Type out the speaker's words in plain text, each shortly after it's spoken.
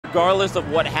regardless of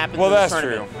what happens in that's the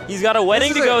tournament. true. He's got a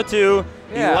wedding to go to.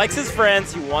 Yeah. He likes his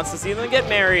friends. He wants to see them get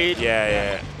married.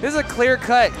 Yeah. This is a clear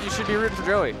cut. You should be rooting for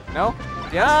Joey. No?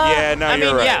 Yes? Yeah, no, I mean,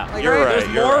 you're right. yeah. Like, You're right.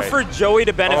 There's you're more right. for Joey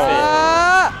to benefit.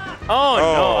 Ah!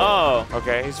 Oh, no.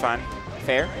 Okay, he's fine.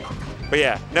 Fair. But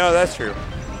yeah, no, that's true.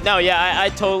 No, yeah,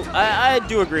 I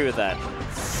do agree with that.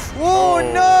 Oh,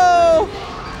 no!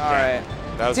 All right.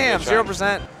 That was Damn, a good 0%.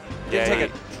 shot. Didn't Yeah, take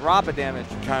a drop of damage.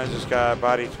 Kind of just got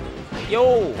bodied.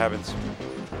 Yo. Happens.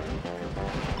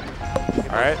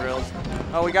 All right.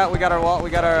 Oh, we got our wall. We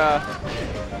got our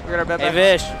bet Hey, back.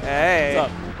 Vish. Hey.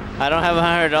 What's up? I don't have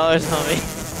 $100 on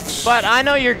me. But I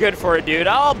know you're good for it, dude.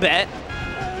 I'll bet.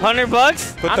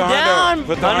 $100? Put I'm the down.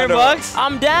 Put the $100?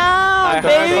 I'm down, All right,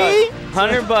 baby.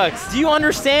 $100. Do you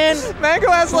understand?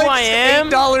 Mango has Who like I am?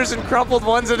 $8 in crumpled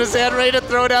ones in his hand, ready to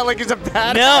throw it out like he's a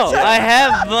badass. No, I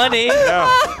have money. No,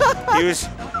 he was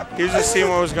just seeing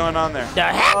what was going on there. The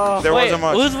heck? There Wait, wasn't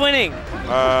much. who's winning?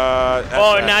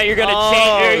 Oh, now you're gonna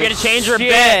change. You're gonna change your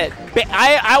bet.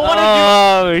 I want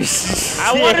to do.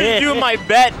 I wanted to do my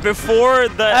bet before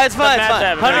the. That's fine. the It's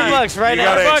match fine. happened. $100 right You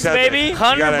now. gotta $100, accept it. baby. You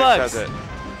gotta $100. accept it.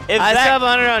 If I still Zach, have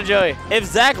 100 on Joey. if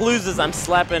Zach loses, I'm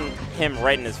slapping him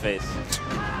right in his face.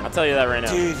 I'll tell you that right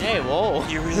now. Dude, Hey, whoa.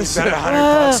 you really bet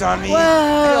 $100 on me?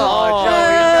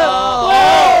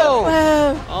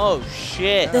 Oh,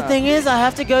 shit. The thing is, I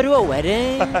have to go to a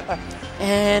wedding,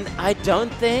 and I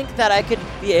don't think that I could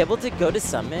be able to go to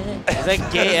Summit. Is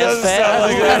that gay Doesn't as sound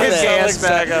like fat? that. Doesn't sound like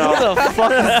Zach at all. What the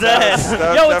fuck is that?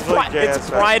 That's Yo, definitely gay it's as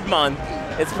fuck. Pride Month.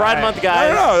 It's Pride Month,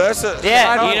 guys. No, that's a.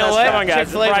 Yeah, you know Come what? on, guys.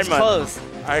 Chick-fil-A It's was Pride closed.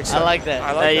 I accept. I like that.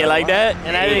 I You like that?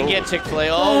 And I didn't get Chick-fil-A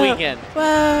all weekend.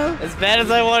 Wow. As bad as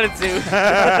I wanted to.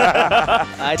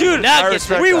 I Dude, did not I get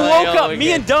respect We Chick-fil-A woke all up, me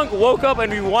weekend. and Dunk woke up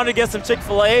and we wanted to get some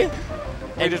Chick-fil-A.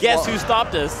 And just guess walked. who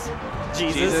stopped us?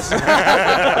 Jesus. Jesus.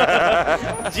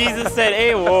 Jesus said,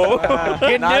 hey, whoa. Couldn't do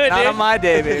it, Not dude. on my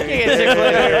day, You baby. can't get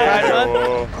Chick-fil-A during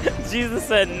Pride Month. Jesus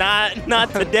said,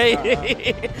 not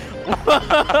today.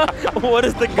 What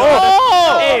is the goal?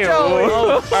 Oh! Hey, Joey.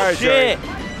 whoa. All right, Shit.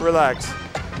 Joey, relax.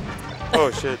 Oh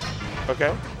shit.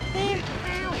 Okay.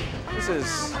 This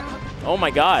is Oh my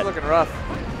God. looking rough.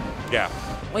 Yeah.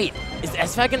 Wait, is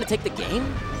SFAT gonna take the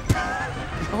game?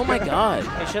 Oh my God.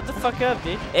 Hey, shut the fuck up,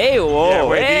 dude. Hey, whoa. Yeah,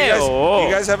 wait, hey, do whoa.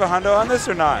 you guys have a hundo on this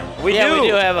or not? Yeah, we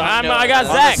do have a hundo. I got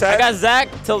On the Zach. set? I got Zach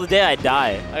till the day I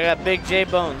die. I got Big J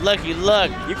Bone. Lucky luck.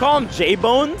 You call him J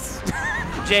Bones?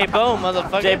 J Bone,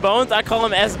 motherfucker. J Bones? I call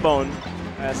him S Bone.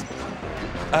 Yes.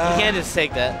 You can't just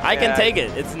take that. I can Yeah. take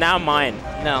it. It's now mine.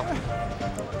 No.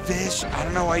 Fish, I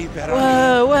don't know why you bet on me.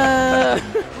 Whoa.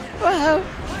 Whoa.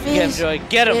 Get him, Joey.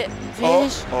 Get him.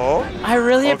 Fish. Oh. I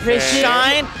really Okay. appreciate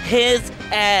Shine his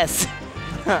ass.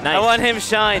 Nice. I want him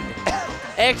shined.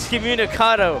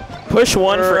 Excommunicado. Push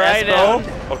one for Right S-Bone. now.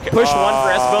 Okay. Push one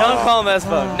for S-Bone. Don't call him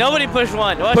S-Bone. Nobody push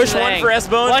one. Watch Push his one hang. for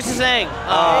S-Bone. Watch his hang.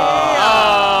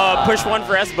 Push one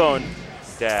for S-Bone.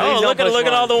 Dad. Oh, Please look don't at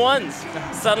push all one. the ones.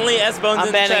 Suddenly S-Bone's I'm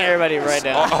in the banning chat. everybody right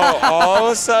now. All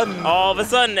of a sudden. All of a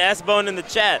sudden, S-Bone in the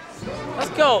chat.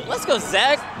 Let's go,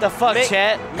 Zach. The fuck, Make-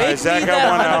 chat? Make Zach me got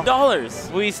one that out.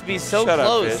 $100. We used to be so Shut up,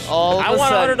 close. Fish. All of I a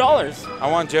want sudden. $100.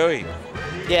 I want Joey.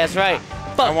 Yeah, that's right.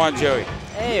 I want Joey.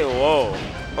 Hey, whoa.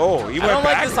 Oh, he I went don't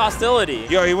back. like this hostility.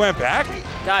 Yo, he went back.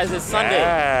 Guys, it's Sunday.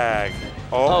 Dag.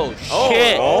 Oh, Oh,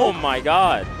 shit. oh my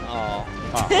God. Oh.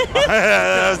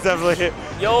 That was definitely a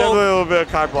little bit of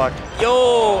cock block.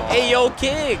 Yo, hey, yo,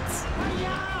 kicks.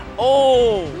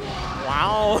 Oh,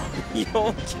 wow.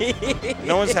 Yo, kicks.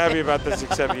 No one's happy about this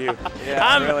except you.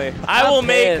 Yeah, really. I will I'm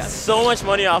make pissed. so much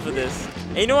money off of this.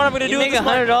 And you know what I'm gonna You do make with this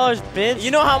money? $100, bitch.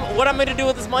 You know what I'm gonna do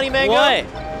with this money, Mango? What?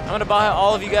 I'm gonna buy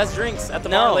all of you guys drinks at the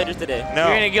No. bar later today. No,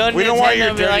 You're gonna go to we Nintendo don't want your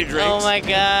and be dirty like, drinks. oh my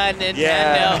God,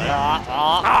 Nintendo.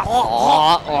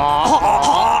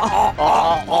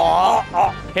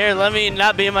 Here, let me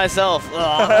not be myself.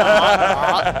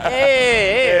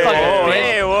 Hey, Fuck whoa, it, bitch.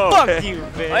 hey, whoa. Fuck you,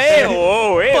 bitch. Hey,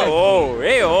 whoa, hey, whoa,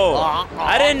 hey, whoa.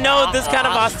 I didn't know this kind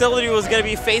of hostility was gonna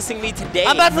be facing me today.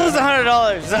 I'm about to lose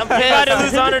 $100. I'm You about to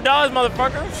lose pissed. $100,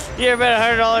 motherfucker. You ever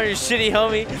bet $100, you shitty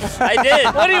homie? I did.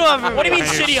 What do you want from me? What do you mean, You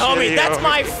shitty shitty homie? That's homie.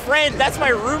 my friend. That's my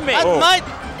roommate. That's Oh. my...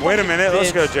 Wait a minute.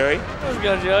 Let's go, Bitch. Joey. Let's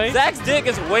go, Joey. Zach's dick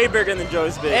is way bigger than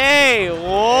Joey's dick. Hey, whoa.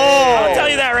 I'll tell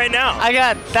you that right now. I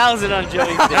got 1,000 on Joey's dick.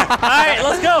 All right,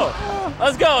 let's go.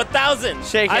 Let's go. 1,000.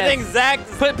 Shake I hands. think Zach.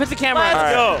 Put the camera on.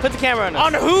 Let's go. Put the camera on. us.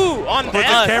 On who? On Put the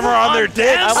them? camera on their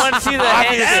dicks. I want to see the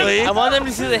Obviously. handshake. I want them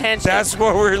to see the handshake. That's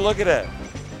what we're looking at.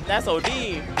 That's OD.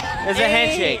 It's a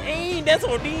handshake. Hey, that's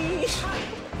OD.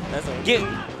 That's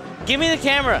OD. Give me the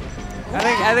camera.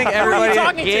 I think everybody.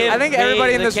 I think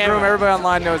everybody in this room, everybody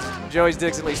online knows Joey's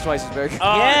dick's at least twice as big.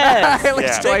 Yes. At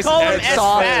least They twice call him as big.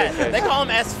 SFAT. They call him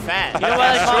SFAT. You know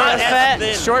why they call him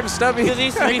SFAT? Short and stubby. Because he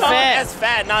used to They be call him fat.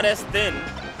 SFAT, not S-thin.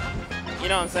 You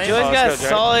know what I'm saying? Joey's got a let's go, Joey.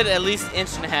 solid at least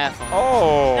inch and a half on him.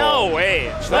 Oh. No way.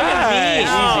 Look at me.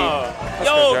 Oh. Yo,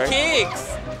 go, Joey. kicks.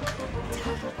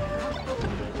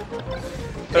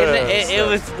 It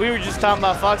was. We were just talking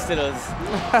about Fox Dittos.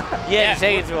 Yeah,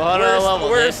 take it to a whole other level.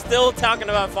 We're dude. still talking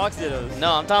about Fox Dittos.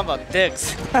 No, I'm talking about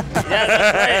dicks. Yeah,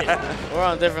 that's right. We're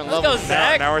on different Let's levels. go,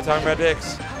 Zach. Now we're talking about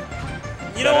dicks.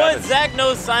 You know That what? happens. Zach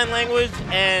knows sign language,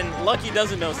 and Lucky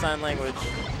doesn't know sign language.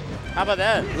 How about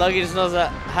that? Lucky just knows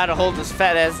how to hold his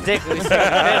fat ass dick when he's taking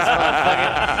piss,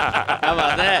 motherfucker. How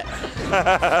about that?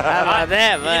 How about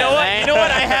that, man? You know what? You know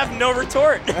what? I have no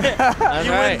retort. That's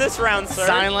You right. win this round, sir.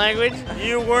 Sign language?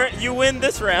 You win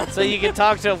this round. So you can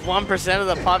talk to 1% of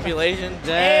the population?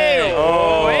 Hey, Dang.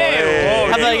 whoa, hey,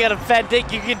 whoa, How about you got a fat dick,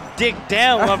 you can dick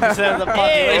down 1% of the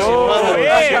population?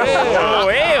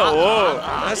 motherfucker. Hey, whoa.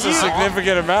 That's a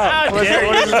significant amount. How dare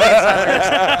you?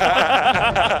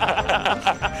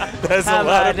 That's How a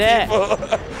lot about of that? people.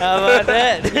 How about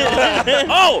that?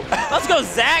 Oh, let's go,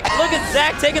 Zach. Look at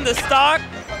Zach taking the stock.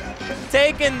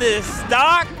 Taking the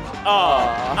stock.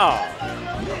 Oh.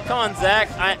 Come on, Zach.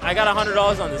 I got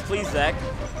 $100 on this. Please, Zach.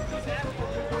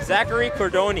 Zachary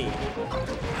Cordoni.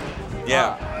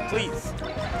 Yeah. Please.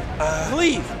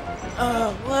 Please.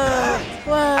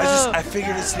 Whoa. I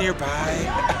figured it's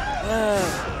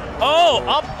nearby. Oh,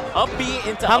 up B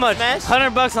into How up much? smash.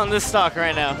 $100 on this stock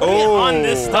right now. Oh. On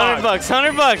this stock. $100.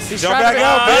 $100. He's Don't trying back to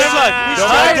out, make- bitch. $100. Don't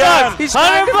back down. He's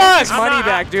trying to make his $100. money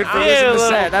back, dude, for You losing the little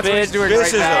set. That's what he's bitch. doing This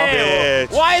right is now. a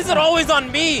bitch. Why is it always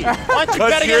on me? Why don't you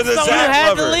bet You're against the someone? Zach You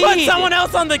had to lover. leave. Put someone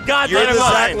else on the goddamn You're the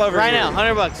Zach line. lover. Right here. now,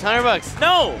 $100. $100.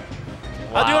 No.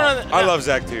 I'll do it on the, I love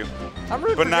Zach too, I'm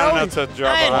rooting but for not Joey. enough to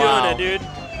drop I ain't on. doing it,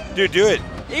 dude. Dude, do it.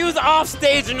 He was off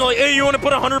stage and like, hey, you want to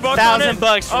put $100 on it?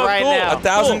 $1,000 Oh, right cool. now.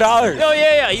 $1,000. Oh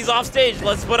yeah. He's off stage.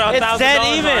 Let's put $1,000 It's dead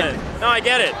on even. it. No, I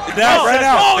get it. Now, right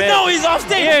now. Oh no, he's off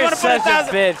stage. You You're want to put such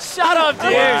a 1,000? bitch. Shut up, dude.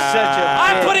 You're such a bitch.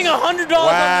 I'm putting $100 on this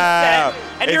Wow. set,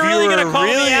 and If you're you really were gonna call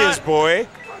really me out. his boy,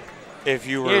 if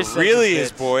you were You're such a really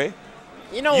his bitch. boy,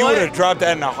 You know you what? would have dropped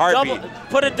that in a heartbeat.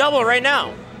 Put a double right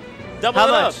now. Double How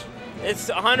it much? up. It's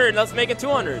 100. Let's make it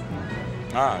 200.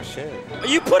 Oh shit.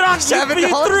 You put on.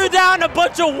 You threw down a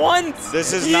bunch of ones.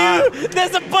 This is not.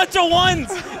 There's a bunch of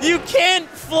ones. You can't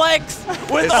flex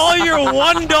with all your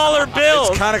 $1 bills.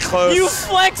 It's kind of close. You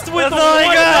flexed with That's all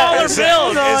I got. $1 It's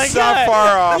bills. not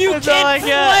far off. You That's all I can't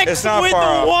got. flex It's not with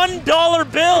far off. $1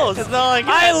 bills. That's all I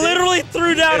got, I dude. literally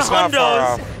threw down It's not far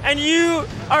hundos, off. and you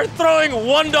are throwing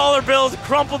 $1 bills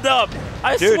crumpled up.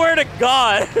 I Dude. swear to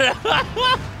God.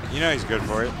 You know he's good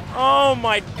for it. Oh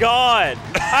my God.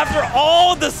 After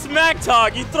all the smack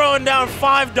talk, you throwing down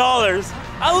 $5.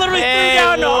 I literally threw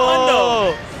down a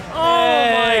hundo. Oh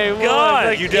Hey, my whoa, God.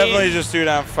 like- You definitely just threw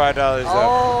down $5 up.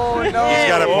 Oh, no. He's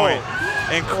got a Whoa. point.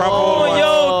 And crumpled Oh, one.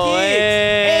 yo, kids.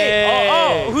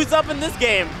 hey. Hey, who's up in this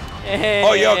game?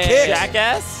 Oh, yo, kicks.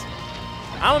 Jackass.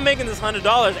 I'm making this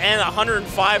 $100 and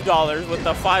 $105 with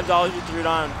the $5 you threw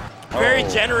down. Very Oh.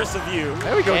 generous of you.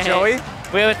 There we go, Hey. Joey.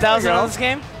 We have 1,000 There you on go. this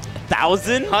game?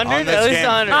 1,000? 100? On this At least game.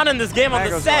 100. Not in this game, on the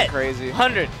Mango's going set. crazy.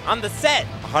 100. On the set.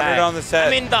 100 on the set.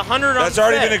 I mean, the 100 on That's the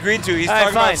already set. been agreed to. He's All right,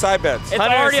 talking about fine. side bets. It's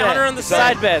already 100 on the set.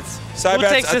 Side bets. Side Who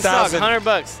bets, takes this stock? 1,000.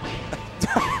 $100.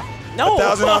 No.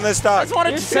 1,000 on this stock. I just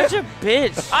wanted You're to such a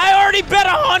bitch. I already bet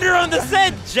 100 on the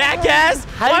set, jackass.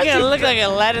 How you Why'd gonna look like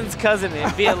Aladdin's cousin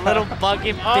and be a little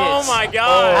monkey bitch? Oh my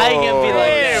God. How you gonna be like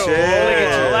Hey, that? shit. Look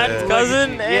at you. Aladdin's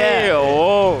cousin? Yeah. Hey,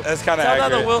 whoa. That's kind of Tell that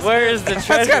to accurate. Will Smith. Where is the treasure?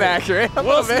 That's kind of accurate. A Will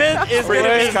little bit. Smith is Freedom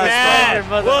gonna is be kinda mad.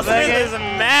 strong. Will Smith Motherfucker. is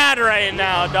mad right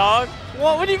now, dog.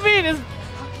 What do you mean? Is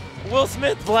Will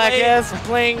Smith black played- ass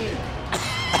playing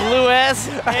blue ass?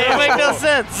 It don't make no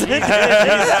sense. Jesus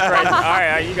Christ. All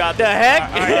right, you got The this. heck?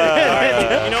 All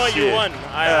right. You know what? You Shit. won.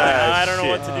 I don't know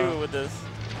shit. what to do with this.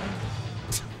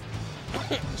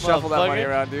 Shuffle that money Motherfucker.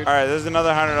 around, dude. All right, there's another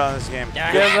 100 on this game.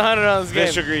 There's 100 on this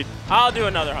Fish game. agreed. I'll do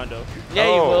another hundo. Yeah,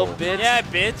 you Oh. will, bitch. Yeah,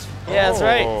 bitch. Yeah, that's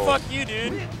right. Oh. Fuck you,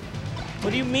 dude.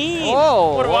 What do you mean?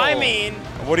 Whoa. What do I whoa. mean?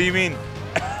 What do you mean?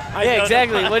 Yeah,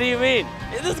 exactly. What do you mean?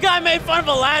 This guy made fun of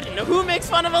Aladdin. Who makes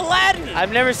fun of Aladdin?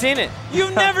 I've never seen it.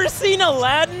 You've never seen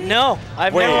Aladdin? No,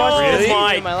 I've Wait, never watched really? it Oh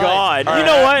my in my life. God. All You right,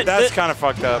 know what? That's Th- kind of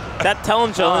fucked up. that tell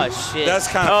him, Oh chillin'. shit. That's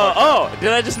kind of fucked up.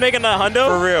 Did I just make another hundo?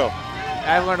 For real.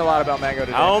 I've learned a lot about Mango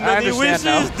today. How I many understand wishes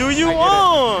now. do you I get it.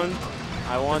 want?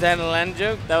 I Was want. that an Aladdin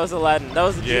joke? That was Aladdin. That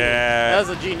was a genie. Yeah. That was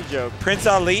a genie joke. Prince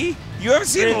Ali? You haven't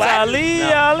seen Prince Aladdin? Ali,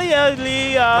 No. Ali,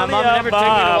 Ali, My Ali, mom never took me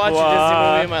to watch a Disney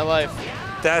Ababa. movie in my life.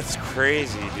 That's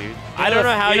crazy, dude. I don't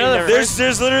know how you never.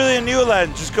 There's literally a new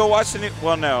Aladdin. Just go watch the new.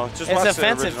 Well, no, just watch the original. It's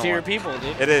offensive to your people,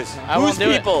 dude. It is. Who's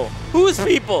people? Who's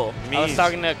people? Me. I was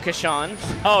talking to Kashan.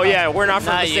 Oh yeah, we're not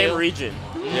from Not the same you. region.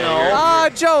 Oh,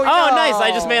 Joey. Oh, no. nice.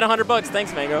 I just made $100.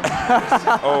 Thanks, Mango.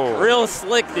 Oh. Real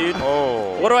slick, dude.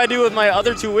 Oh. What do I do with my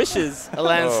other 2 wishes?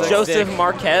 Aladdin's sucks Joseph dick.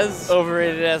 Marquez.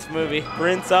 Overrated ass movie.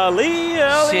 Prince Ali.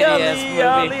 Shitty ass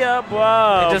movie.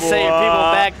 And just set your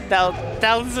people back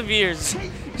thousands of years.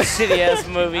 Shitty ass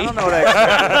movie. I don't know what I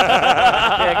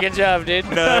Yeah, good job, dude.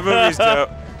 No, that movie's dope.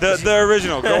 The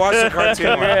original. Go watch the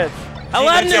cartoon one.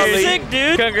 Aladdin Ali. is sick,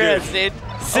 dude. Congrats, dude.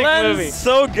 Sick Aladdin's movie.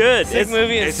 so good. Sick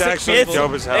movie and It's sick actually people.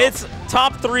 dope as hell. It's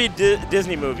top 3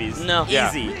 Disney movies. No. Yeah.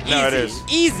 Easy. No, it Easy. is.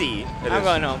 Easy. It I'm is.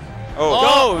 going home.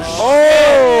 Oh.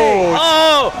 Oh,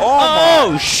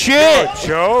 Oh, shit. Oh,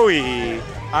 Joey.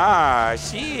 Ah,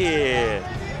 shit.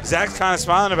 Zach's kind of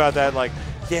smiling about that, like,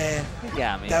 yeah,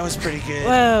 Got me. that was pretty good.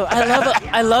 Whoa,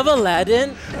 I love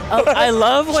Aladdin. I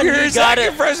love when Your he Zach got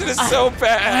it. impression is so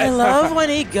bad. I love when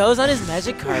he goes on his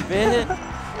magic carpet.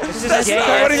 This is That's gay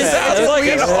not what he ass sounds sex. like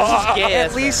This at is all. gay At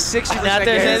ass least 60% Not there's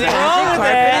gay anything is wrong with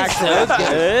magic it. carpet.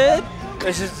 So good.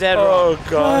 This is dead Oh, wrong.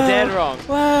 God. Dead wrong.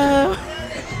 Wow.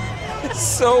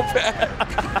 So bad.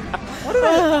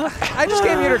 I just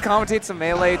came here to commentate some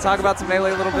Melee, talk about some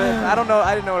Melee a little bit. I don't know.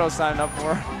 I didn't know what I was signing up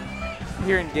for.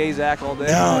 Hearing gay Zach all day.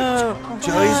 No,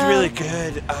 Joey's really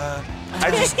good.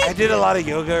 I did a lot of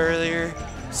yoga earlier,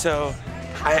 so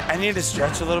I need to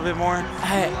stretch a little bit more.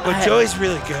 But Joey's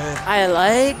really good. I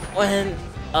like when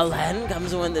Aladdin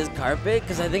comes on this carpet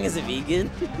because I think it's a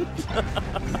vegan.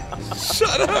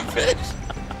 Shut up, bitch.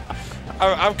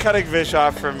 I'm cutting Vish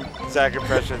off from Zach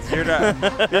impressions. You're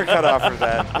not. You're cut off from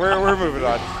that. We're moving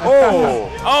on.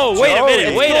 Oh, wait a minute.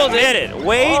 Joey. Wait a minute.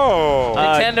 Wait. Oh.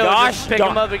 Nintendo would gosh just pick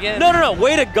darn- him up again. No.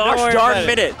 Wait a gosh worry darn about it.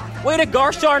 minute. Wait a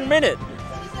gosh darn minute.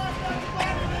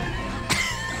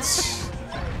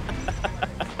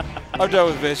 I'm done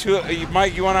with Vish.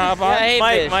 Mike, you want to hop on? Yeah,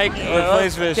 I hate Mike, Vish.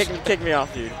 Replace Vish. kick me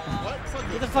off, dude.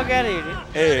 Get the fuck out of here, dude.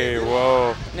 Hey,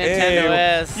 whoa. Nintendo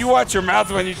ass. You watch your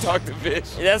mouth when you talk to Vish.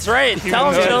 That's right. Tell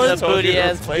him, knows Chillin'. I told you to booty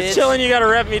ass replace- bitch. Chillin', you gotta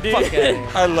rep me, dude. Fuck outta here.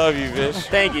 I love you, Vish.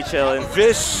 Thank you, Chillin'.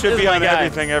 Vish should This be is my on guy.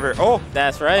 everything ever. Oh.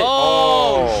 That's right.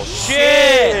 Oh,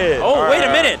 shit. Oh, All wait a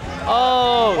right. minute.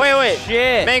 Oh, Wait.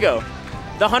 shit. Mango,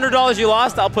 the $100 you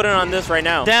lost, I'll put it on this right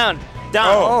now. Down.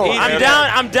 Oh, easy.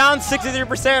 I'm down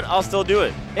 63%. I'll still do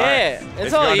it. Yeah, It's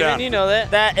it's all going even. down. You know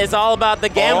that. That is all about the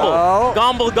gamble. Oh.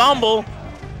 Gomble.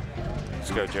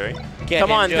 Let's go, Joey.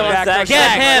 Come on, Joey. Zach.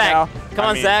 Get him. Zach. Come I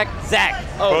on, mean- Zach.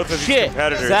 Oh, Both of these shit.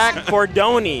 competitors Zach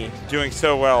Cordoni. doing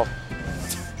so well.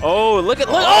 Oh, look.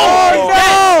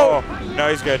 Oh, Oh, no,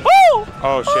 he's good. Woo!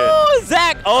 Oh, shit. Oh,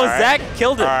 Zach. Oh, All right. Zach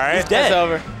killed it. All right. He's dead. It's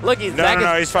over. Look, Zach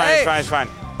No, is. he's fine, Hey. he's fine.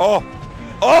 Oh,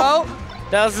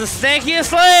 That was the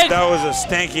stankiest leg. that was a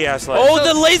stanky ass leg. Oh,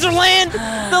 the laser land.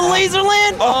 The laser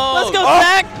land. Oh. Let's go, Oh.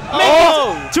 Zach. Make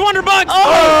Oh. it $200.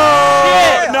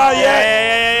 Oh, shit. not yet.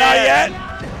 Yeah. Not yet.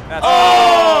 That's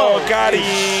Oh, got him.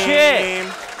 Shit.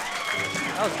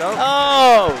 That was dope.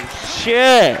 Oh,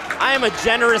 shit. I am a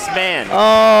generous man.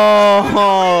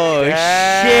 Oh, shit.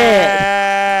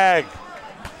 Heck.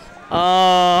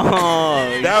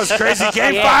 Oh, That was crazy.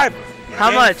 Game Yeah. 5. How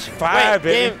Game much? 5,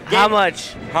 Wait, baby. game- How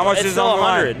much? How much It's is still on the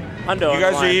 100. line? Hundo You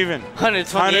guys are line. even.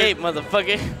 128,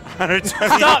 motherfucker.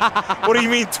 120. Stop. What do you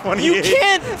mean 28? You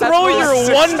can't throw your That's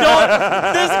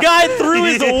 $1. This guy threw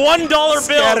his $1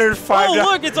 bill. Scattered $5.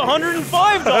 Oh, look, it's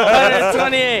 $105.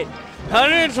 128.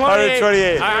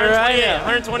 128. 128.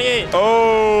 128.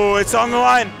 Oh, it's on the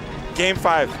line. Game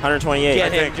 5. 128.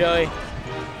 Get I him, think. Joey.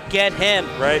 Get him.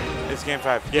 Right? It's game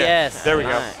 5. Yeah. Yes. There we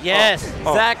go. Yes.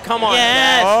 Oh. Zach, come on.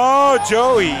 Yes. Zach. Oh,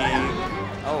 Joey.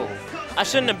 Oh. I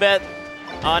shouldn't have bet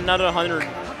another 100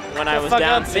 when I The was fuck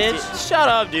down up, 60. bitch. Shut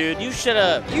up, dude. You shut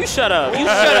up. You shut up. You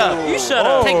shut up. You shut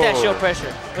Oh. up. Take that show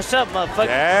pressure. What's up, motherfucker?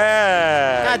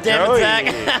 Yeah. God damn Joey. it,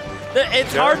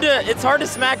 Zach. It's hard to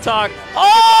smack talk.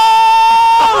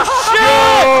 Oh,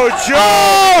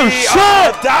 Joey.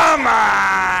 shit.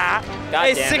 Adama. God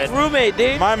Hey, damn sick it. roommate,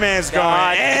 dude. My man's going.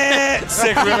 God.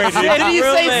 Sick roommate. dude. Did he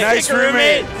say Roommate. Nice sick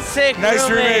roommate. Sick Nice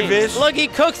roommate, bitch. Look, he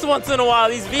cooks once in a while.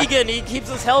 He's vegan. He keeps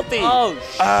us healthy. Oh,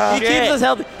 Uh, he keeps us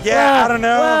healthy. Yeah, I don't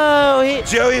know. Whoa, he,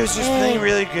 Joey was just playing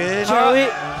really good. Joey,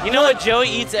 you know what Joey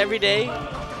eats every day?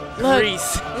 look,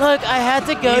 Grease. look, I had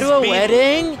to go He's to a beef.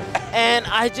 wedding, and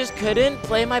I just couldn't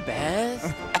play my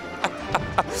best.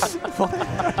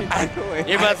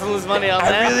 You're about to lose money on I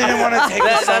that. really didn't want to take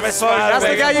this off his spot. That's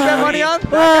the guy you bet money on?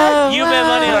 Whoa, You bet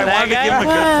money I on that wanted to give him a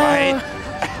guy. good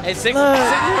fight. Hey, sick Look.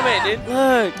 roommate, dude.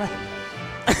 Look,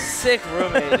 sick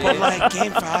roommate, But dude. like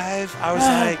game 5, I was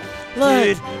like, Look,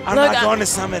 dude, I'm look, not going to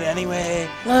Summit anyway.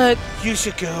 Look, You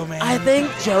should go, man. I think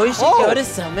Joey should Oh. go to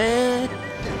Summit.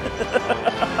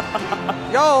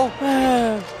 Yo.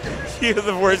 You're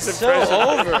the worst So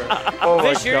over. Oh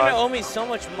my Fish, you're gonna God. owe me so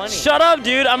much money. Shut up,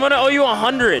 dude. I'm gonna owe you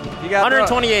 100. You got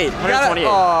 128. You gotta, 128.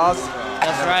 oh,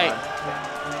 That's right.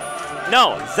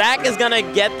 No, Zach is gonna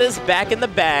get this back in the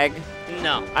bag.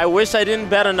 No. I wish I didn't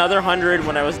bet another 100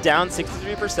 when I was down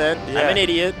 63%. I'm Yeah. an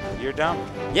idiot. You're dumb.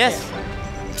 Yes.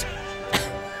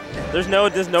 There's no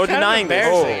denying this.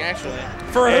 Embarrassing, actually.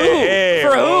 For who? Hey,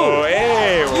 For whoa, who?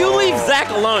 hey, You whoa. leave Zach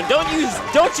alone. Don't you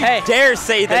Hey. dare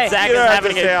say that Hey. Zach You is don't have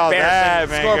having to an say all embarrassing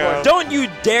that, Scoreboard. Mang0. Don't you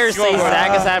dare say Scoreboard.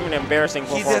 Zach is having an embarrassing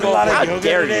He performance. did a lot of How yoga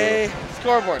dare today. you?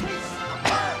 Scoreboard.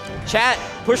 Chat,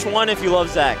 push 1 if you love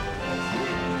Zach.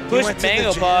 Push went to the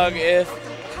Mang0 gym. Pog if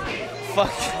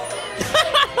fuck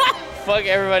fuck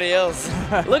everybody else.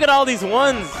 Look at all these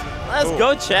ones. Let's Ooh.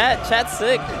 go, chat. Chat's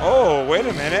sick. Oh, wait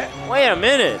a minute. Wait a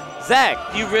minute. Zach,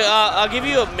 I'll give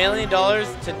you $1 million to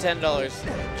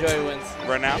 $10. Joey wins.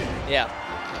 Right now? Yeah.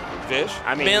 Fish?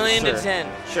 I mean, Million sure. to 10.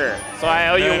 Sure. So I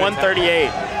owe you Million to 138.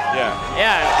 Yeah.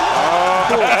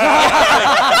 Yeah.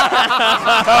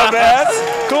 Oh, that's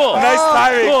Cool. nice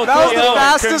timing. Cool. that was the Yo,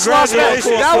 fastest loss.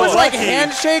 congratulations That was to like Lucky.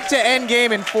 handshake to end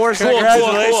game in 4 seconds.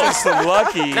 Congratulations to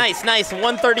Lucky. Nice.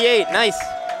 138. Nice.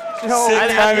 Yo, Sick No,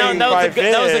 timing that was by a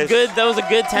good. That was a Fish. good. That was a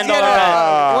good $10 Get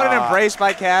bet. what an embrace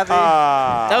by Kathy.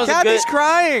 That was a Kathy's good.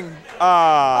 crying.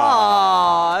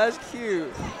 Aw, that's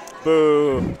cute.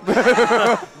 Boo.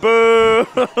 Boo.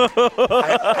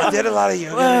 I did a lot of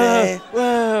yoga today.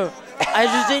 Whoa. I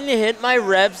just didn't hit my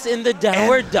reps in the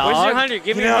downward dog. Where's your 100?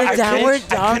 Give You me know, your The I 100. downward couldn't,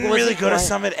 dog I couldn't really wasn't go to right.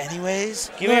 Summit anyways.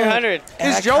 Give me your 100. And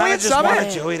Is I Joey kinda at just Summit?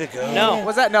 wanted Joey to go. No.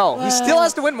 What's that? No. He still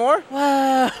has to win more?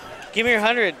 Wow. Give me your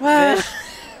 100. Wow. Fish.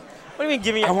 What do you mean?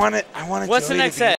 Give me. I wanted What's Joey the next to be set?